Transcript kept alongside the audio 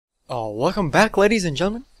Welcome back, ladies and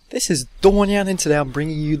gentlemen. This is Donyan, and today I'm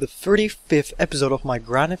bringing you the 35th episode of my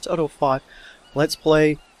Grand Theft Auto 5 Let's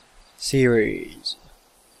Play series.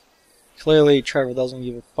 Clearly, Trevor doesn't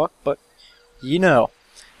give a fuck, but you know.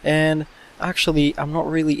 And actually, I'm not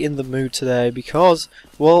really in the mood today because,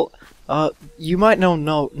 well, you might not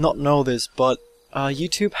know this, but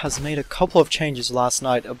YouTube has made a couple of changes last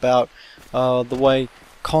night about the way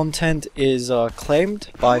content is claimed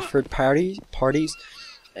by third parties.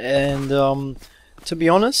 And to be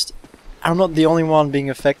honest, I'm not the only one being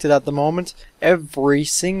affected at the moment. Every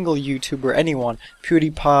single YouTuber, anyone,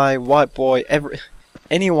 PewDiePie, White Boy,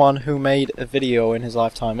 anyone who made a video in his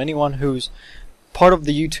lifetime, anyone who's part of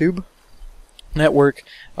the YouTube network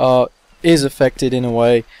is affected in a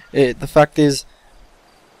way. The fact is,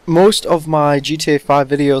 most of my GTA 5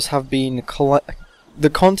 videos have been the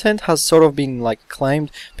content has sort of been like claimed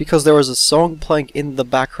because there was a song playing in the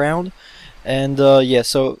background. And yeah,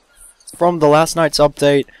 so from the last night's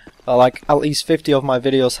update, like at least 50 of my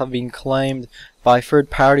videos have been claimed by third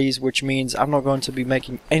parties, which means I'm not going to be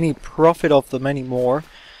making any profit of them anymore.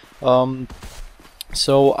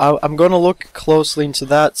 So I'm going to look closely into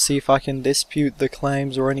that, see if I can dispute the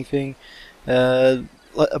claims or anything. Maybe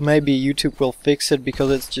YouTube will fix it because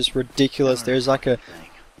it's just ridiculous. There's like a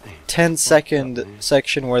 10-second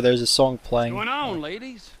section where there's a song playing. What's going on,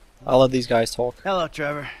 ladies? I'll let these guys talk. Hello,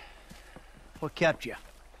 Trevor. What kept you?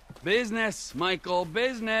 Business, Michael,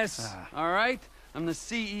 business. All right? I'm the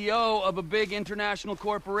CEO of a big international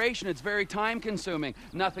corporation. It's very time-consuming.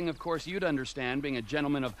 Nothing, of course, you'd understand, being a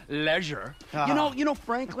gentleman of leisure. You know,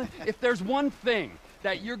 Franklin, if there's one thing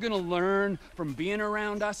that you're gonna learn from being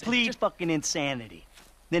around us... Plead fucking insanity.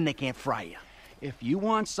 Then they can't fry you. If you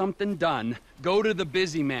want something done, go to the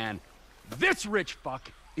busy man. This rich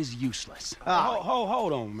fuck is useless.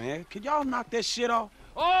 Hold on, man. Could y'all knock that shit off?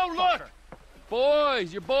 Oh, look!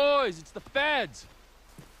 Boys, you're boys. It's the feds.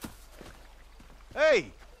 Hey,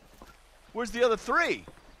 where's the other three?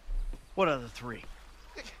 What other three?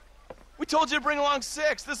 We told you to bring along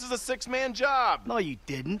 6. This is a 6-man job. No, you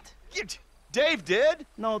didn't. Dave did.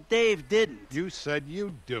 No, Dave didn't. You said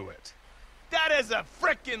you'd do it. That is a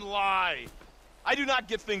frickin' lie. I do not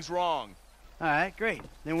get things wrong. All right, great.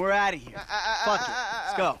 Then we're out of here. Fuck it.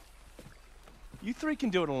 Let's go. You 3 can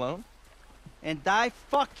do it alone. And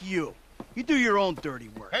fuck you. You do your own dirty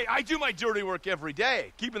work. Hey, I do my dirty work every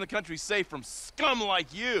day, keeping the country safe from scum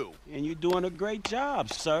like you. And you're doing a great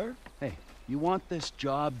job, sir. Hey, you want this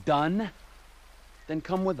job done? Then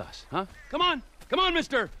come with us, huh? Come on,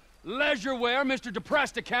 Mr. Leisureware, Mr.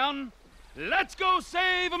 Depressed Accountant. Let's go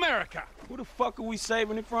save America. Who the fuck are we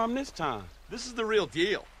saving it from this time? This is the real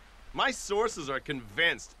deal. My sources are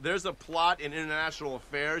convinced there's a plot in international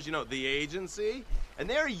affairs, you know, the agency, and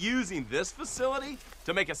they're using this facility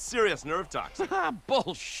to make a serious nerve toxin.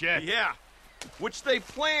 Bullshit. Yeah, which they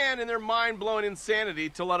plan in their mind-blowing insanity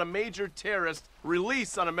to let a major terrorist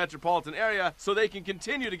release on a metropolitan area so they can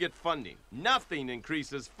continue to get funding. Nothing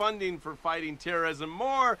increases funding for fighting terrorism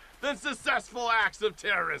more than successful acts of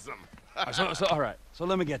terrorism. All right, so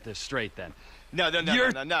let me get this straight then. No,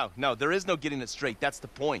 there is no getting it straight. That's the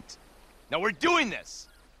point. Now we're doing this.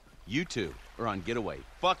 You two are on getaway.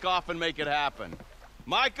 Fuck off and make it happen.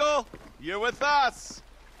 Michael, you're with us.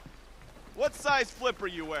 What size flipper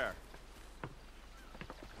you wear?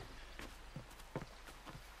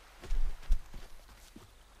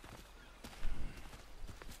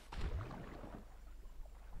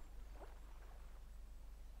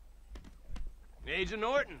 Agent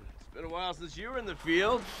Norton. It's been a while since you were in the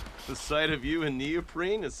field. The sight of you in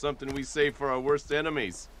neoprene is something we save for our worst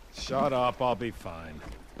enemies. Shut up, I'll be fine.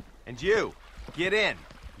 And you, get in.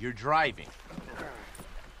 You're driving.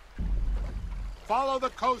 Follow the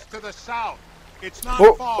coast to the south. It's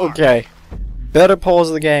not far. Okay. Better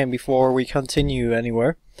pause the game before we continue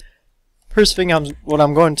anywhere. First thing what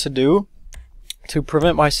I'm going to do to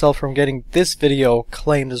prevent myself from getting this video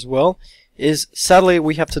claimed as well is, sadly,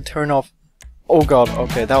 we have to turn off... Oh god,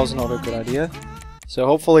 okay, that was not a good idea. So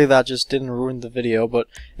hopefully that just didn't ruin the video, but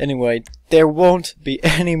anyway, there won't be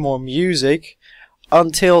any more music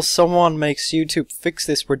until someone makes YouTube fix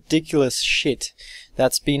this ridiculous shit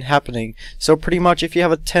that's been happening. So pretty much if you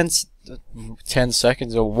have a 10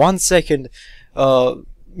 seconds or 1 second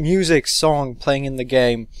music song playing in the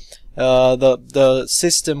game, the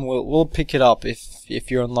system will pick it up if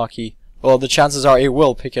you're unlucky. Well, the chances are it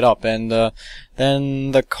will pick it up, and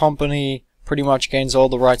then the company pretty much gains all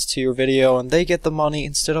the rights to your video and they get the money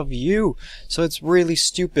instead of you. So it's really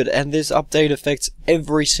stupid, and this update affects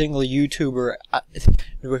every single YouTuber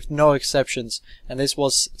with no exceptions, and this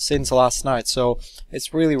was since last night, so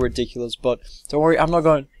it's really ridiculous. But don't worry, I'm not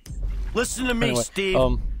going... Listen to me, anyway,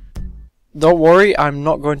 Steve. don't worry, I'm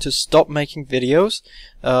not going to stop making videos.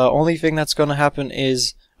 Only thing that's gonna happen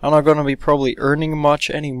is I'm not gonna be probably earning much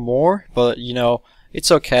anymore, but you know,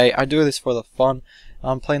 it's okay. I do this for the fun.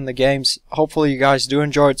 I'm playing the games. Hopefully you guys do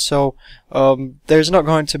enjoy it. So there's not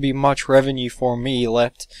going to be much revenue for me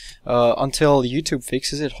left until YouTube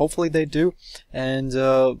fixes it. Hopefully they do. And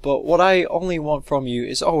but what I only want from you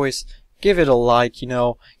is always give it a like. You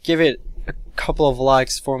know, give it a couple of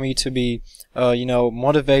likes for me to be you know,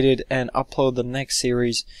 motivated and upload the next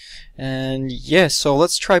series. And yeah, so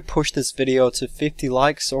let's try push this video to 50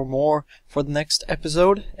 likes or more for the next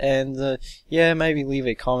episode. And yeah, maybe leave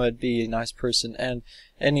a comment, be a nice person. And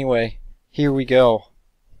anyway, here we go.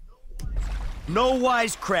 No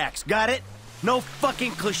wisecracks, got it? No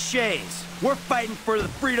fucking cliches. We're fighting for the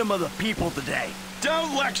freedom of the people today.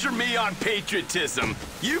 Don't lecture me on patriotism.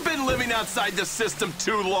 You've been living outside the system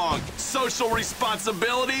too long. Social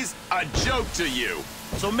responsibilities, a joke to you.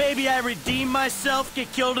 So maybe I redeem myself,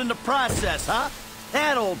 get killed in the process, huh?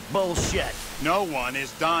 That old bullshit. No one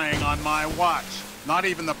is dying on my watch. Not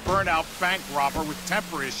even the burnout bank robber with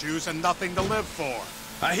temper issues and nothing to live for.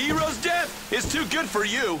 A hero's death is too good for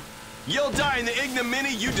you. You'll die in the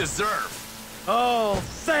ignominy you deserve. Oh,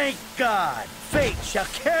 thank God. Fate shall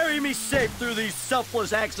carry me safe through these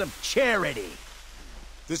selfless acts of charity.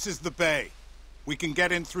 This is the bay. We can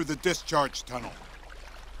get in through the discharge tunnel.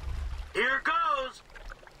 Here goes.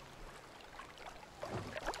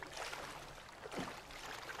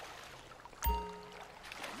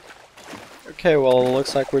 Okay, well, it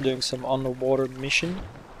looks like we're doing some underwater mission.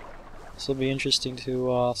 This will be interesting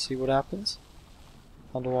to see what happens.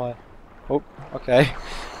 How do I... Oh, okay.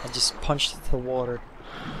 I just punched the water.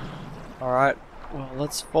 Alright, well,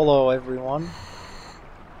 let's follow everyone.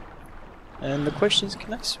 And the question is,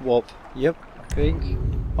 can I swap? Yep, I think.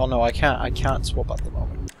 Oh no, I can't swap at the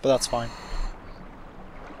moment. But that's fine.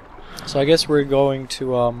 So I guess we're going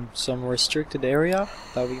to some restricted area.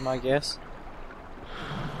 That would be my guess.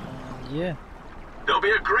 Yeah. There'll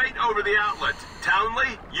be a grate over the outlet.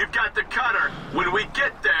 Townley, you've got the cutter. When we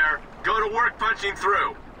get there, go to work punching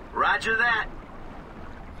through. Roger that.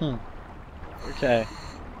 Okay.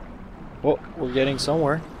 Well, we're getting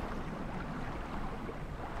somewhere.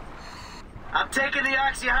 I'm taking the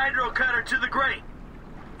oxyhydro cutter to the grate.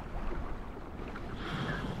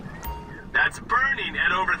 That's burning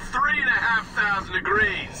at over 3,500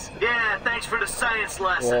 degrees. Yeah, thanks for the science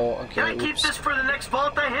lesson. Well, okay, Can I keep oops. this for the next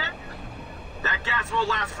vault I hit? That gas won't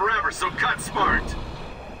last forever, so cut smart.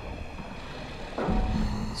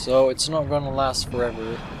 So it's not gonna last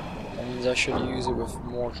forever. That means I should use it with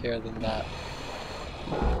more care than that.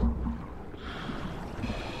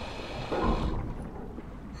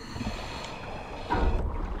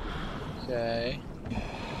 Okay.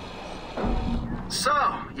 So,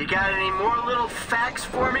 you got any more little facts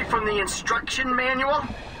for me from the instruction manual?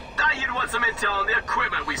 Thought you'd want some intel on the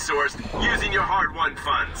equipment we sourced using your hard-won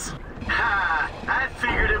funds. Ha! I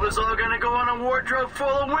figured it was all gonna go on a wardrobe full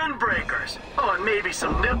of windbreakers. Oh, and maybe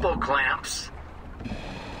some nipple clamps.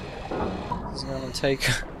 It's gonna take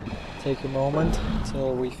a moment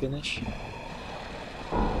until we finish.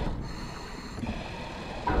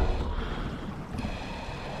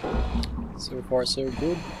 So far so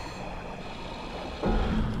good.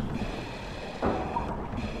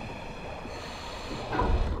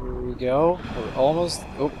 Here we go. We're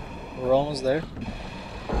almost there.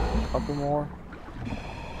 Couple more.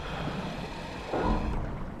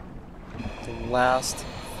 The last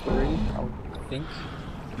 3, I think.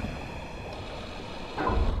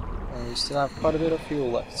 And we still have quite a bit of fuel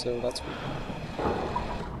left, so that's good.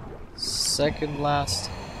 Second last.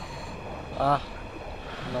 And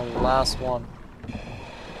the last one.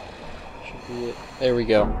 Should be it. There we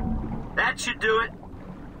go. That should do it.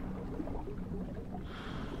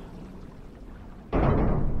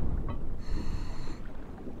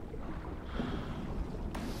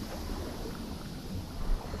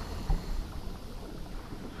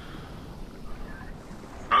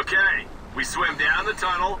 Okay, we swim down the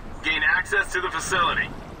tunnel, gain access to the facility.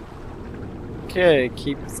 Okay,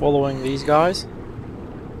 keep following these guys.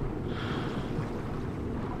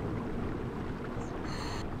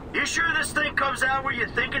 You sure this thing comes out where you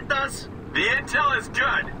think it does? The intel is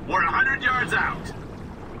good. We're 100 yards out.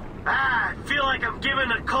 I feel like I'm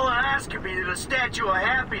giving a colonoscopy to the Statue of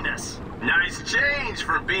Happiness. Nice change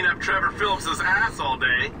from beating up Trevor Phillips's ass all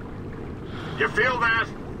day. You feel that?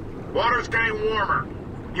 Water's getting warmer.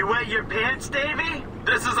 You wet your pants, Davy?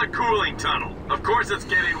 This is a cooling tunnel. Of course it's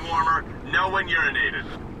getting warmer. No one urinated.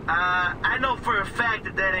 I know for a fact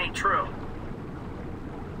that that ain't true.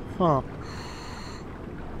 Huh.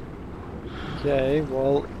 Okay,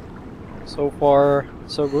 well, So far,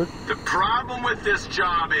 so good. The problem with this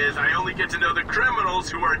job is I only get to know the criminals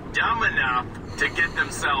who are dumb enough to get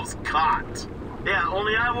themselves caught. Yeah,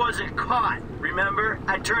 only I wasn't caught. Remember?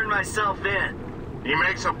 I turned myself in. He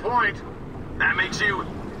makes a point. That makes you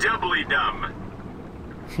doubly dumb.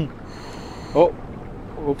 Oh,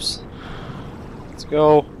 oops. Let's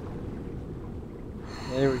go.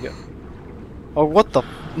 There we go. Oh, what the?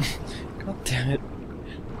 God damn it.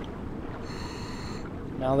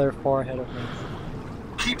 Now they're far ahead of me.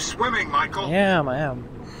 Keep swimming, Michael. I am.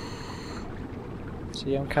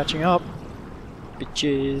 See, I'm catching up.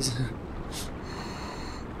 Bitches.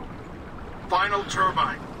 Final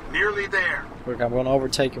turbine. Nearly there. Look, I'm gonna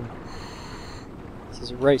overtake him. This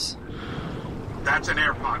is a race. That's an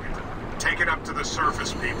air pocket. Take it up to the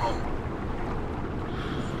surface, people.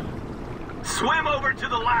 Swim over to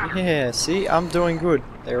the ladder. Yeah, see, I'm doing good.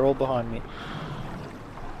 They're all behind me.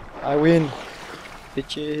 I win.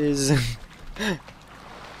 Bitches.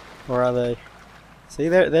 Where are they? See,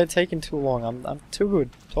 they're taking too long. I'm too good.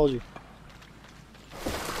 Told you.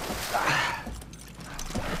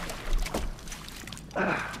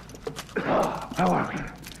 How are we?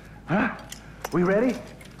 Huh? We ready?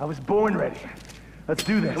 I was born ready. Let's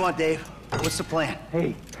do this. Come on, Dave. What's the plan?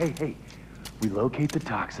 Hey. We locate the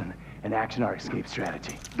toxin and action our escape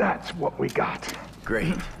strategy. That's what we got.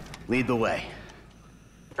 Great. Lead the way.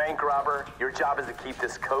 Bank robber, your job is to keep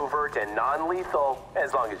this covert and non-lethal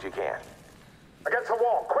as long as you can. Against the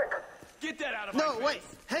wall, quick! Get that out of my face. No, wait.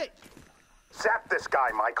 Hey. Zap this guy,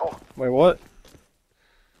 Michael. Wait, what?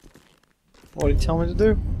 What did he tell me to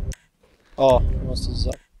do? Oh, he must have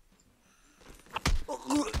zapped.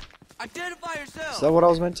 Identify yourself. Is that what I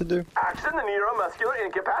was meant to do? Action the neuromuscular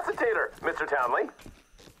incapacitator, Mr. Townley.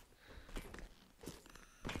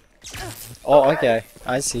 Oh, okay.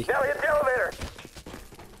 I see. Now hit the elevator.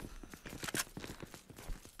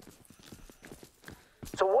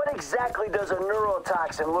 So what exactly does a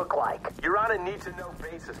neurotoxin look like? You're on a need-to-know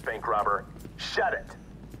basis, bank robber. Shut it.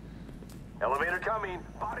 Elevator coming.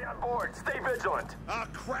 Body on board. Stay vigilant. Ah,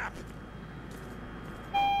 crap.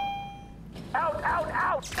 Out!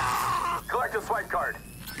 Ah! Collect a swipe card.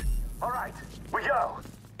 All right, we go.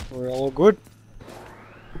 We're all good.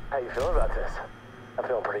 How you feeling about this? I'm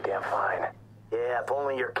feeling pretty damn fine. Yeah, if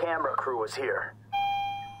only your camera crew was here.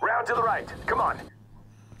 Round to the right. Come on.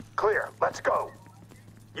 Clear, let's go.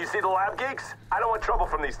 You see the lab geeks? I don't want trouble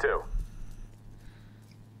from these two.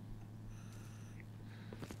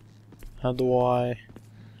 How do I...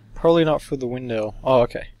 Probably not through the window. Oh,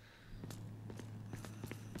 okay.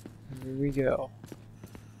 Here we go.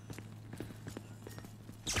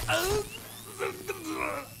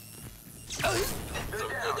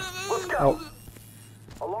 Let's go. Oh.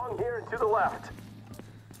 Along here and to the left.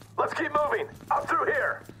 Let's keep moving. Up through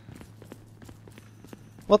here.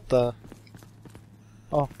 What the?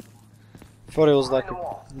 Oh. I thought it was like Behind the a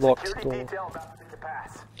wall. locked Security door. detail about to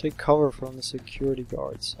pass. Take cover from the security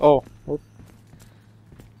guards. Oh. Whoop.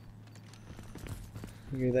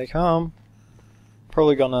 Here they come.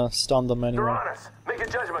 Probably gonna stun them They're anyway. on us. Make a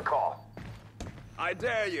judgment call. I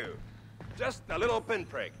dare you. Just a little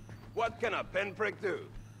pinprick. What can a pinprick do?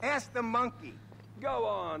 Ask the monkey. Go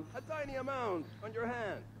on. A tiny amount on your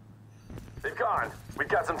hand. They've gone. We've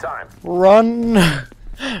got some time. Run!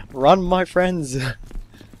 Run, my friends!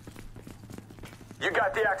 You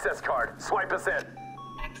got the access card. Swipe us in.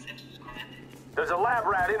 There's a lab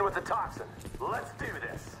rat in with the toxin. Let's do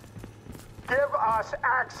this. Give us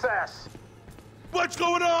access. What's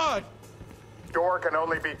going on? Door can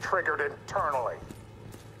only be triggered internally.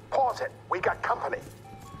 Pause it. We got company.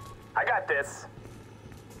 I got this.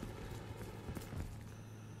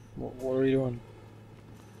 What are you doing?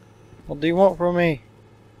 What do you want from me?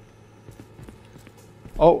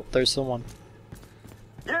 Oh, there's someone.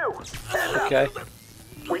 You! Stand up! Okay.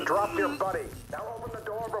 We dropped your buddy. Now open the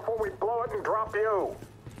door before we blow it and drop you.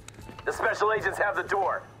 The special agents have the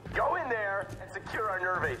door. Go in there and secure our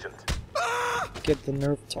nerve agent. Get the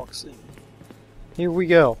nerve toxin. Here we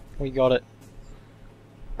go. We got it.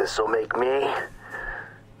 This'll make me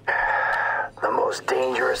the most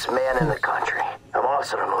dangerous man in the country. I'm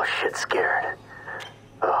also the most shit scared.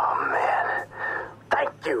 Oh man.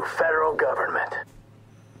 Thank you, federal government.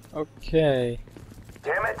 Okay.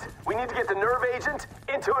 Damn it! We need to get the nerve agent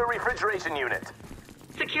into a refrigeration unit.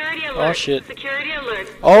 Security alert. Oh shit. Security alert.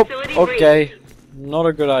 Oh, Facility okay. Not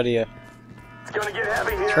a good idea. It's gonna get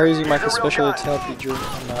heavy here. Crazy Mike Use a real especially gun. therapy during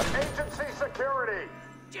that. Agency security.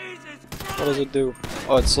 What does it do?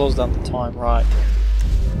 Oh, it slows down the time, right.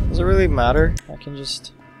 Does it really matter? I can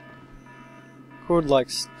just... Could, like,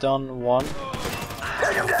 stun one.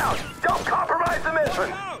 Take him down! Don't compromise the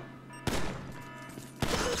mission!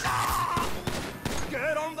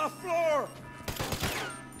 the floor!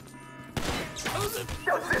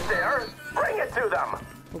 Don't sit there! Bring it to them!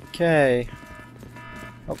 Okay.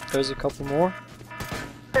 Oh, there's a couple more.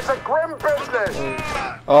 It's a grim business!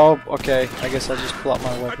 Oh, okay. I guess I'll just pull out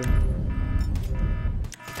my weapon.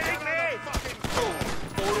 Take me!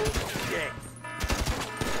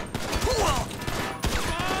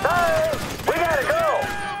 Hey! We gotta go!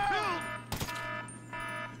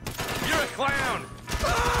 You're a clown!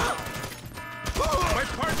 My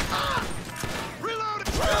partner! Reload!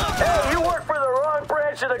 Hey, you work for the wrong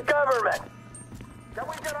branch of the government! Can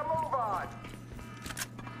we get a move on?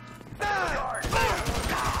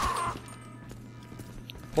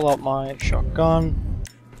 Pull out my shotgun.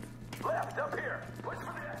 Left, up here! Push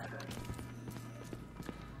for the exit!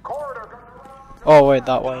 Corridor. Oh, wait,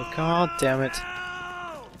 that way. God damn it.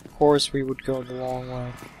 Of course we would go the long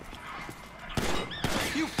way.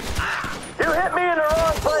 You hit me in the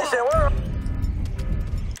wrong place and we're...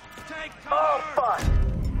 Oh, fuck!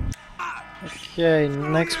 Okay,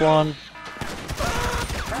 next one.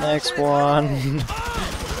 Next one.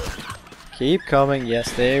 Keep coming.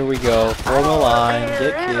 Yes, there we go. Form a line.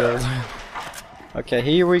 Get killed. Okay,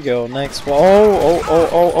 here we go. Next one.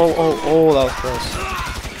 Oh, that was close.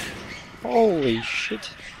 Holy shit.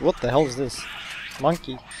 What the hell is this?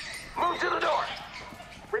 Monkey. Move to the door!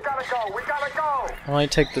 We gotta go, we gotta go! I might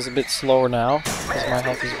take this a bit slower now, because my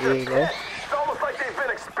health is really low. It's almost like they've been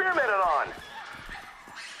experimented on!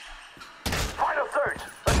 Final search!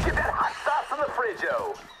 Let's get that hot sauce in the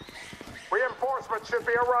fridge-o! Reinforcements should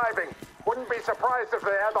be arriving. Wouldn't be surprised if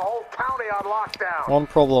they had the whole county on lockdown. One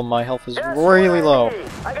problem, my health is Yes, really low. lady.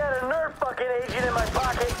 I got a nerve fucking agent in my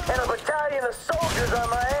pocket and a battalion of soldiers on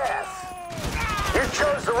my ass. You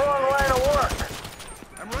chose the wrong line of work.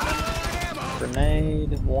 I'm running low on ammo!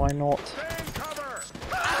 Grenade, why not? Bang cover!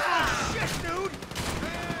 Ah, shit, dude!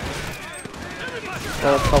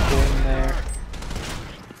 Got a couple in there.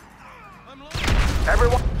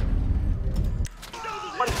 Everyone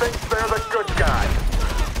thinks they're the good guy.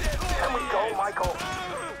 Can we go, Michael?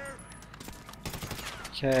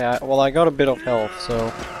 Okay, well I got a bit of health,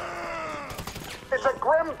 so It's a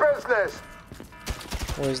grim business.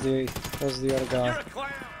 where's the other You're guy? a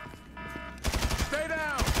clown! Stay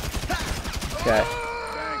down! Okay.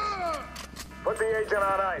 Put the agent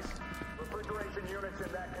on ice. Refrigeration units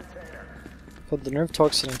in that container. Put the nerve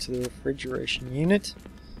toxin into the refrigeration unit.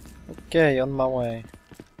 Okay, on my way.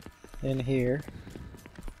 In here.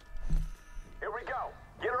 Here we go.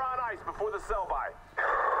 Get her on ice before the sell-by.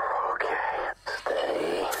 Okay,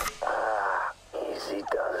 steady. Easy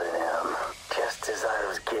does it, him. Just as I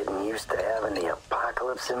was getting used to having the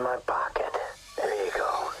apocalypse in my pocket. There you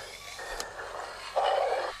go.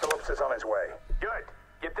 Phillips is on his way. Good.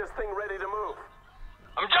 Get this thing ready to move.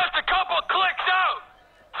 I'm just a couple clicks out.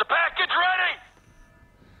 Is the package ready?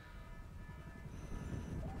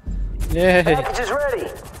 Yay! Package is ready.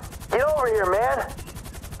 Get over here, man.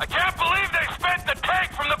 I can't believe they spent the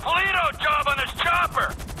tank from the Polito job on this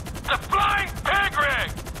chopper. It's a flying pig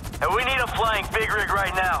rig. And we need a flying pig rig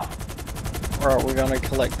right now. Alright, we're gonna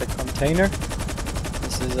collect the container.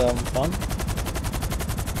 This is fun.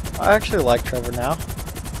 I actually like Trevor now.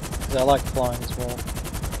 Because I like flying as well.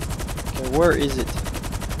 Okay, where is it?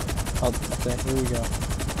 Oh, okay, here we go. I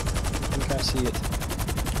think I see it.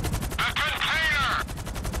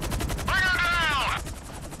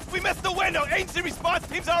 We missed the window! Agency response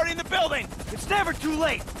team's already in the building! It's never too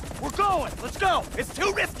late! We're going! Let's go! It's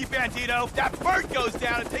too risky, Bandito! That bird goes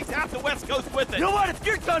down and takes half the West Coast with it! You know what? If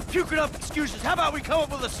you're done puking up excuses, how about we come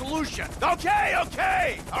up with a solution? Okay,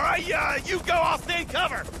 okay! Alright, you go, I'll stay in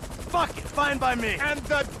cover! Fuck it, fine by me. And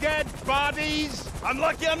the dead bodies? I'm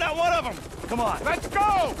lucky I'm not one of them! Come on. Let's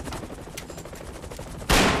go!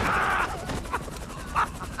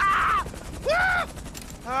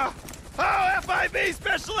 Oh, FIB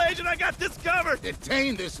Special Agent, I got this covered!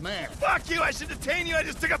 Detain this man. Fuck you, I should detain you, I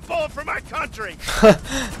just took a bullet for my country!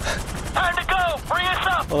 Time to go. Bring us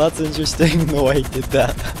up. Well, that's interesting the way he did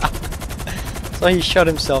that. So he shot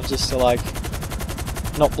himself just to like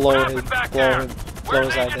not blow his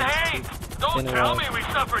identity. Don't in a tell way. me we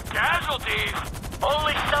suffered casualties.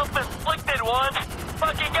 Only self-inflicted ones.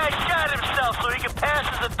 Fucking guy shot himself so he could pass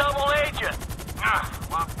as a double agent.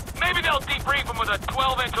 Well, maybe they'll debrief him with a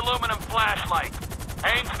 12-inch aluminum flashlight.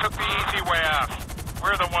 Haynes took the easy way out.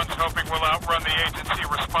 We're the ones hoping we'll outrun the agency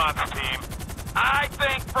response team. I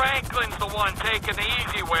think Franklin's the one taking the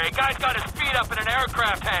easy way. Guy's got his feet up in an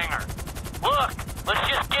aircraft hangar. Look, let's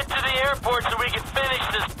just get to the airport so we can finish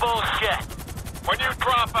this bullshit. When you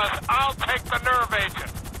drop us, I'll take the nerve agent.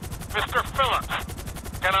 Mr. Phillips,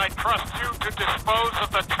 can I trust you to dispose of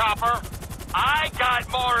the chopper? I got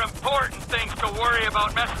more important things to worry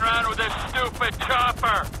about messing around with this stupid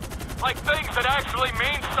chopper. Like things that actually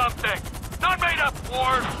mean something. Not made up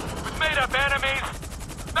wars, with made up enemies.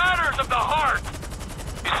 Matters of the heart.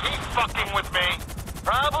 Is he fucking with me?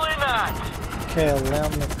 Probably not. Okay, allow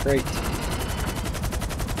me the crate.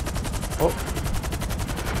 Oh.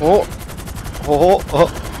 Oh. Oh. Oh.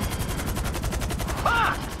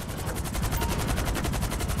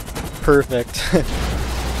 Perfect.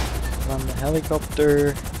 On the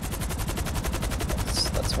helicopter.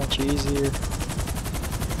 That's much easier.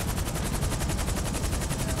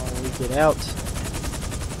 Now we get out.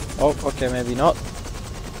 Oh, okay, maybe not.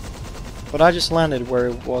 But I just landed where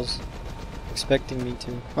it was expecting me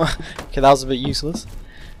to. Okay, that was a bit useless.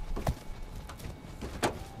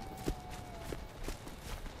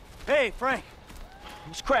 Hey, Frank.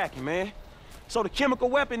 What's cracking, man? So the chemical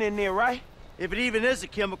weapon in there, right? If it even is a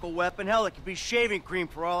chemical weapon, hell, it could be shaving cream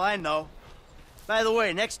for all I know. By the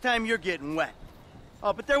way, next time you're getting wet.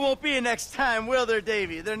 Oh, but there won't be a next time, will there,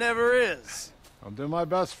 Davey? There never is. I'll do my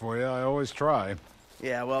best for you. I always try.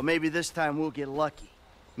 Yeah, well, maybe this time we'll get lucky.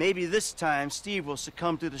 Maybe this time Steve will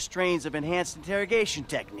succumb to the strains of enhanced interrogation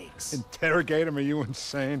techniques. Interrogate him? Are you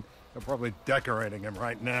insane? They're probably decorating him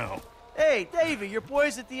right now. Hey, Davey, your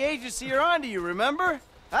boys at the agency are onto you, remember?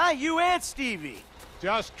 Huh? You and Stevie.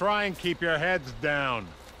 Just try and keep your heads down.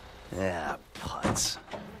 Yeah, putz.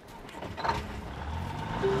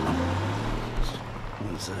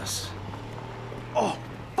 What's this? Oh,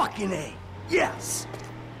 fucking A. Yes!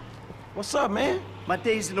 What's up, man? My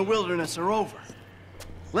days in the wilderness are over.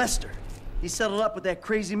 Lester, he settled up with that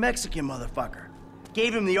crazy Mexican motherfucker.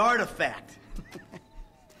 Gave him the artifact.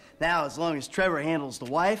 Now, as long as Trevor handles the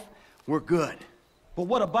wife, we're good. But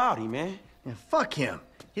what about him, man? Yeah, fuck him.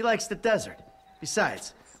 He likes the desert.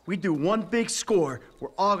 Besides, we do one big score, we're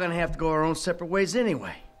all gonna have to go our own separate ways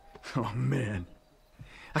anyway. Oh, man.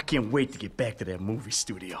 I can't wait to get back to that movie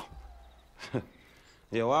studio.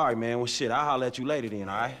 Yo, all right, man. Well, shit, I'll holler at you later then,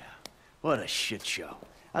 all right? What a shit show.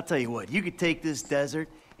 I'll tell you what, you could take this desert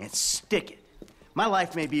and stick it. My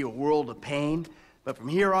life may be a world of pain, but from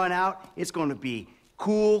here on out, it's gonna be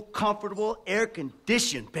cool, comfortable,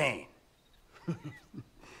 air-conditioned pain.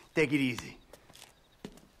 Take it easy.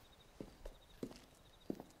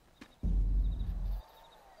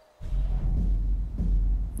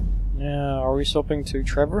 Yeah, are we swapping to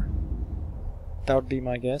Trevor? That would be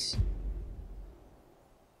my guess.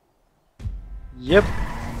 Yep.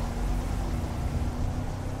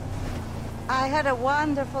 I had a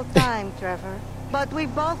wonderful time, Trevor. But we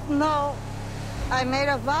both know I made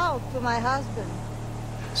a vow to my husband.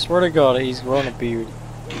 Swear to God, he's grown a beard.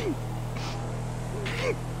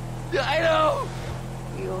 I know!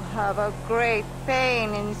 You have a great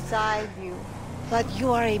pain inside you. But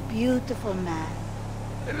you are a beautiful man.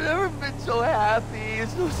 I've never been so happy and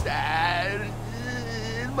so sad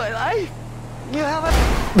in my life. You have a...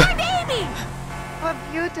 My baby! A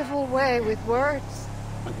beautiful way with words.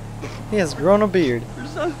 He has grown a beard. For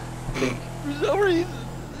some reason,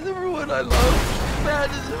 everyone I love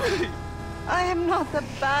abandons me. I am not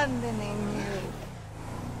abandoning you.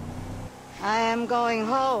 I am going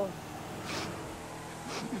home.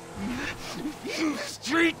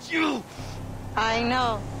 Street you! I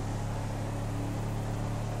know.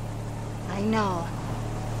 I know.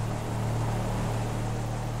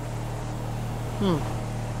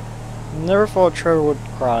 Never thought Trevor would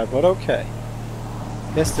cry, but okay.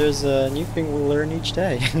 Guess there's a new thing we learn each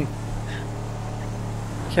day.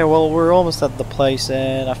 Okay, well, we're almost at the place,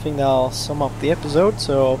 and I think that'll sum up the episode,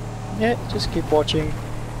 so yeah, just keep watching.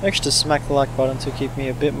 Make sure to smack the like button to keep me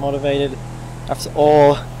a bit motivated. After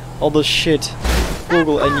all the shit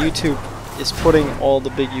Google and YouTube is putting all the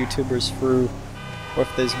big YouTubers through with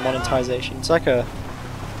this monetization. It's like a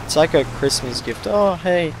Christmas gift. Oh,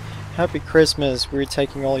 hey, happy Christmas, we're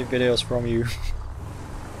taking all your videos from you.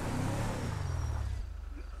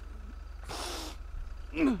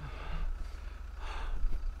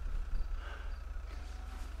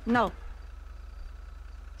 No.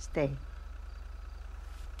 Stay.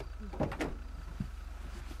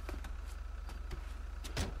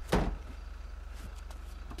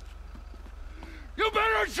 You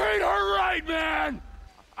better treat her right, man!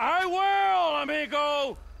 I will,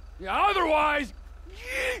 amigo! Yeah, otherwise,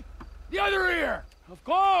 the other ear! Of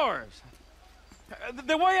course.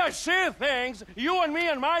 The way I see things, you and me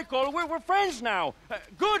and Michael, we're friends now.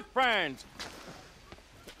 Good friends.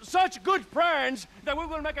 Such good friends that we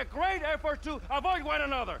will make a great effort to avoid one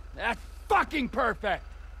another. That's fucking perfect!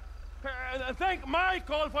 Thank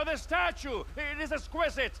Michael for the statue. It is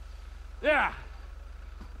exquisite. Yeah,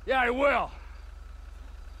 I will.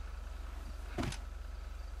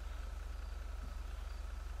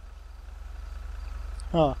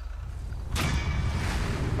 Huh.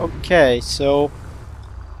 Okay, so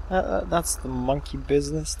that's the monkey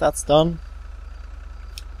business. That's done.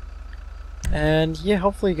 And yeah,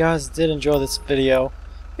 hopefully you guys did enjoy this video.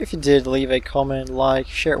 If you did, leave a comment, like,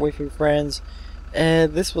 share it with your friends.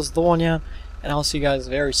 And this was Donyan, and I'll see you guys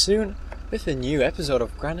very soon with a new episode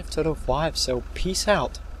of Grand Theft Auto 5. So peace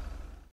out.